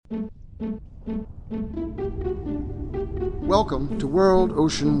Welcome to World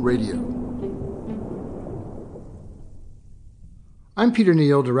Ocean Radio. I'm Peter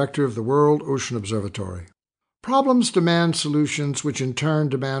Neal, Director of the World Ocean Observatory. Problems demand solutions, which in turn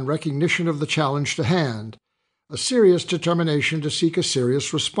demand recognition of the challenge to hand, a serious determination to seek a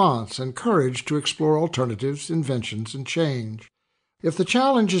serious response, and courage to explore alternatives, inventions, and change. If the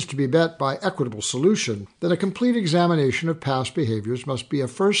challenge is to be met by equitable solution, then a complete examination of past behaviors must be a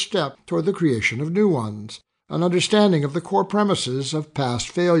first step toward the creation of new ones, an understanding of the core premises of past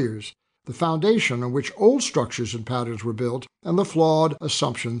failures, the foundation on which old structures and patterns were built, and the flawed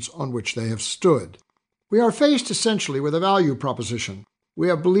assumptions on which they have stood. We are faced essentially with a value proposition. We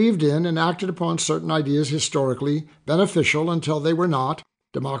have believed in and acted upon certain ideas historically beneficial until they were not: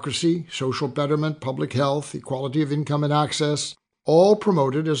 democracy, social betterment, public health, equality of income and access, all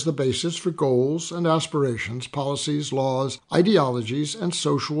promoted as the basis for goals and aspirations, policies, laws, ideologies, and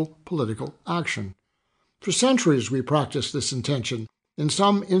social political action. For centuries we practiced this intention, in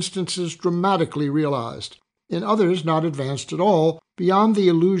some instances dramatically realized, in others not advanced at all, beyond the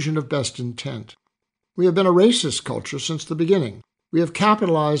illusion of best intent. We have been a racist culture since the beginning. We have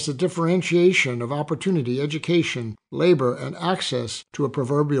capitalized the differentiation of opportunity, education, labor, and access to a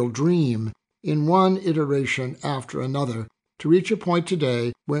proverbial dream in one iteration after another, to reach a point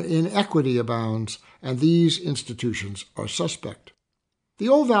today where inequity abounds and these institutions are suspect. The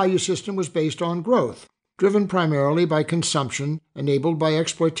old value system was based on growth, driven primarily by consumption, enabled by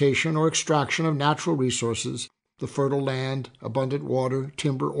exploitation or extraction of natural resources, the fertile land, abundant water,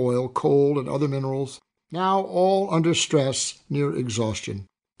 timber, oil, coal, and other minerals, now all under stress near exhaustion.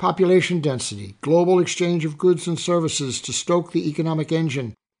 Population density, global exchange of goods and services to stoke the economic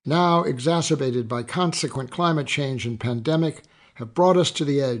engine, now exacerbated by consequent climate change and pandemic, have brought us to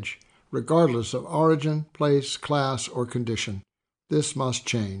the edge, regardless of origin, place, class, or condition. This must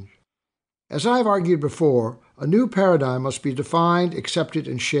change. As I have argued before, a new paradigm must be defined, accepted,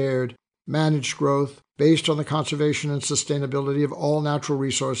 and shared, managed growth, based on the conservation and sustainability of all natural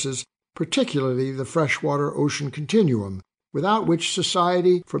resources, particularly the freshwater ocean continuum, without which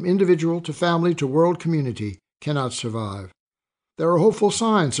society, from individual to family to world community, cannot survive. There are hopeful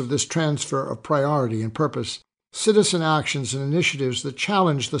signs of this transfer of priority and purpose, citizen actions and initiatives that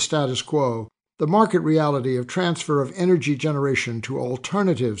challenge the status quo, the market reality of transfer of energy generation to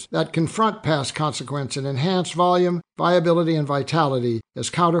alternatives that confront past consequence and enhance volume, viability, and vitality as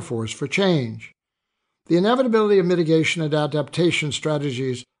counterforce for change. The inevitability of mitigation and adaptation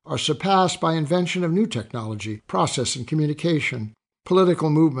strategies are surpassed by invention of new technology, process, and communication. Political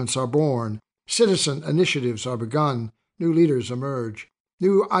movements are born, citizen initiatives are begun, new leaders emerge.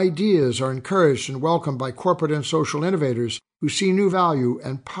 New ideas are encouraged and welcomed by corporate and social innovators who see new value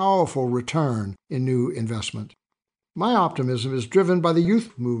and powerful return in new investment. My optimism is driven by the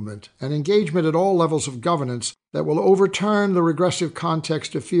youth movement and engagement at all levels of governance that will overturn the regressive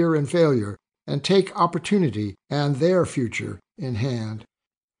context of fear and failure and take opportunity and their future in hand.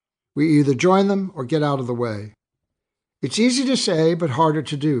 We either join them or get out of the way. It's easy to say, but harder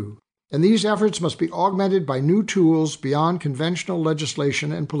to do. And these efforts must be augmented by new tools beyond conventional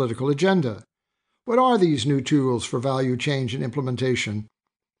legislation and political agenda. What are these new tools for value change and implementation?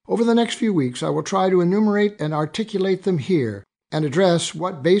 Over the next few weeks, I will try to enumerate and articulate them here and address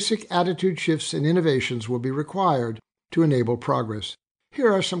what basic attitude shifts and innovations will be required to enable progress.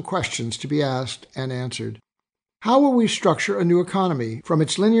 Here are some questions to be asked and answered. How will we structure a new economy from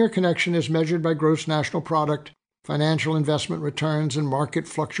its linear connection as measured by gross national product, financial investment returns, and market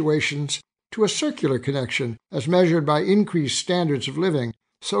fluctuations, to a circular connection as measured by increased standards of living,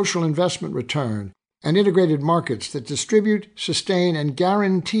 social investment return, and integrated markets that distribute, sustain, and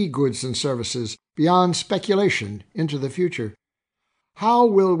guarantee goods and services beyond speculation into the future? How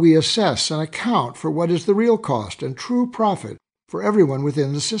will we assess and account for what is the real cost and true profit for everyone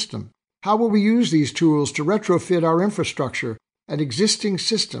within the system? How will we use these tools to retrofit our infrastructure and existing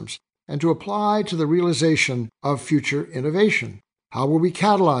systems and to apply to the realization of future innovation? How will we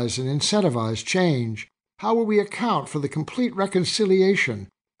catalyze and incentivize change? How will we account for the complete reconciliation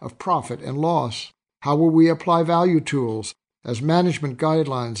of profit and loss? How will we apply value tools as management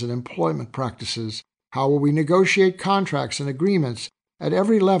guidelines and employment practices? How will we negotiate contracts and agreements at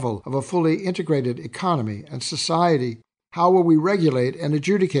every level of a fully integrated economy and society? How will we regulate and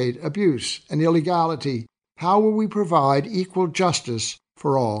adjudicate abuse and illegality? How will we provide equal justice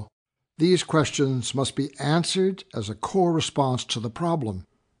for all? These questions must be answered as a core response to the problem,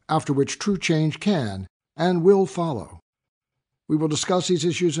 after which true change can and will follow. We will discuss these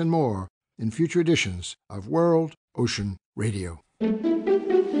issues and more in future editions of World Ocean Radio.